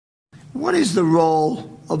What is the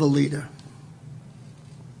role of a leader?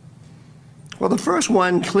 Well, the first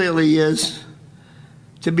one clearly is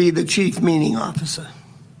to be the chief meeting officer.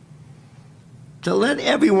 To let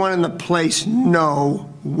everyone in the place know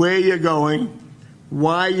where you're going,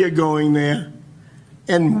 why you're going there,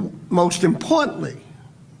 and most importantly,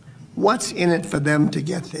 what's in it for them to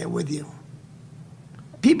get there with you.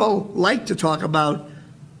 People like to talk about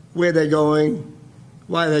where they're going,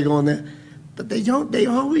 why they're going there, but they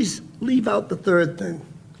always leave out the third thing.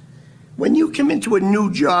 When you come into a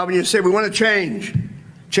new job and you say, we want to change.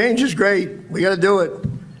 Change is great. We got to do it.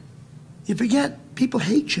 You forget people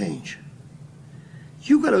hate change.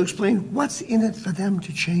 You got to explain what's in it for them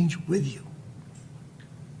to change with you.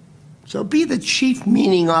 So be the chief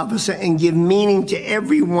meaning officer and give meaning to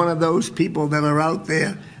every one of those people that are out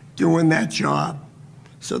there doing that job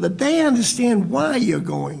so that they understand why you're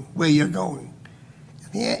going where you're going.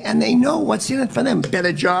 And they know what's in it for them.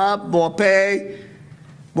 Better job, more pay,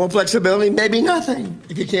 more flexibility, maybe nothing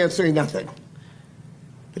if you can't say nothing.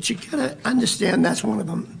 But you gotta understand that's one of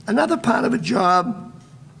them. Another part of a job,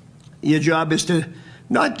 your job is to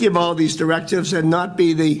not give all these directives and not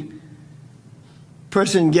be the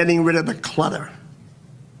person getting rid of the clutter.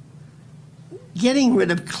 Getting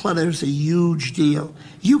rid of clutter is a huge deal.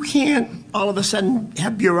 You can't all of a sudden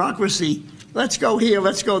have bureaucracy. Let's go here,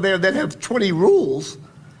 let's go there, then have 20 rules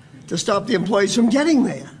to stop the employees from getting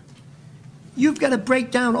there. You've got to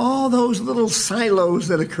break down all those little silos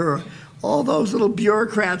that occur, all those little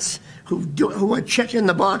bureaucrats who are checking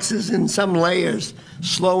the boxes in some layers,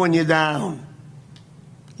 slowing you down.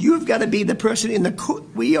 You've got to be the person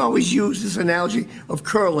we always use this analogy of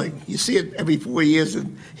curling. You see it every 4 years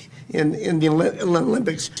in the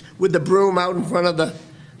Olympics with the broom out in front of the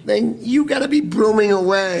thing. You've got to be brooming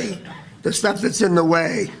away the stuff that's in the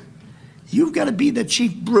way. You've got to be the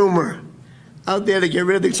chief broomer out there to get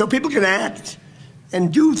rid of things so people can act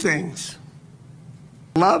and do things.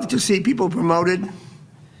 Love to see people promoted.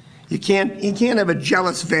 You can't have a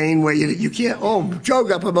jealous vein where you can't, oh, Joe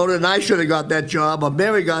got promoted and I should have got that job, or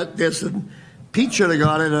Mary got this and Pete should have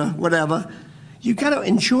got it, or whatever. You got to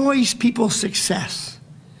enjoy people's success.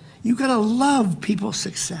 You got to love people's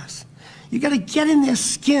success. You got to get in their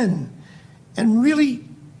skin and really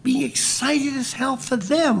be excited as hell for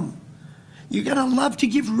them. You got to love to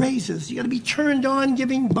give raises. You got to be turned on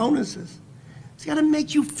giving bonuses. It's got to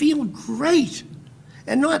make you feel great.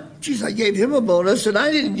 And not, geez, I gave him a bonus and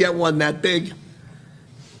I didn't get one that big.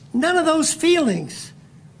 None of those feelings.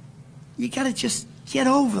 You got to just get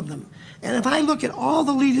over them. And if I look at all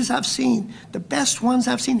the leaders I've seen, the best ones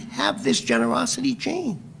I've seen have this generosity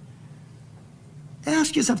gene.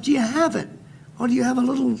 Ask yourself, do you have it? Or do you have a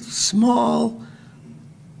little small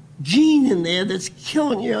gene in there that's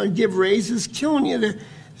killing you to give raises, killing you to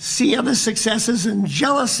see other successes and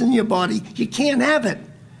jealous in your body? You can't have it.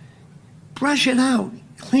 Brush it out,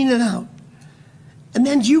 clean it out. And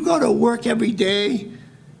then you go to work every day,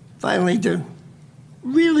 finally, to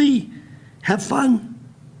really have fun.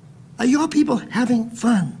 Are your people having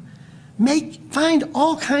fun? Find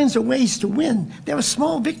all kinds of ways to win. There are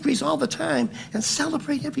small victories all the time, and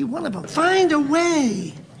celebrate every one of them. Find a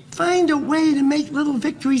way to make little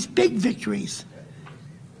victories big victories.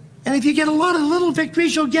 And if you get a lot of little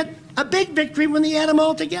victories, you'll get a big victory when you add them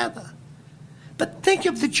all together. But think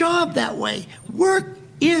of the job that way. Work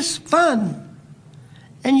is fun.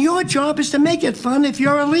 And your job is to make it fun if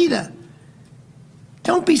you're a leader.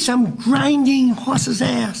 Don't be some grinding horse's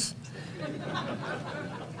ass.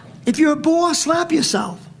 If you're a bore, slap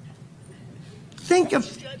yourself. Think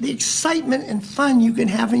of the excitement and fun you can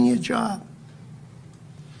have in your job.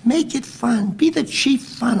 Make it fun. Be the chief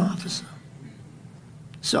fun officer.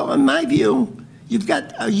 So in my view, you've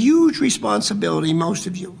got a huge responsibility, most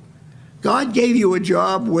of you. God gave you a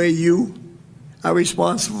job where you are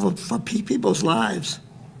responsible for people's lives.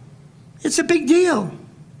 It's a big deal.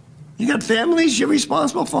 You got families you're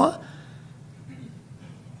responsible for.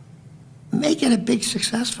 Make it a big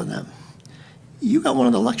success for them. You got one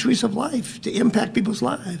of the luxuries of life to impact people's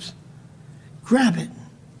lives. Grab it,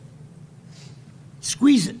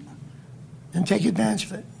 squeeze it, and take advantage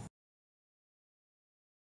of it.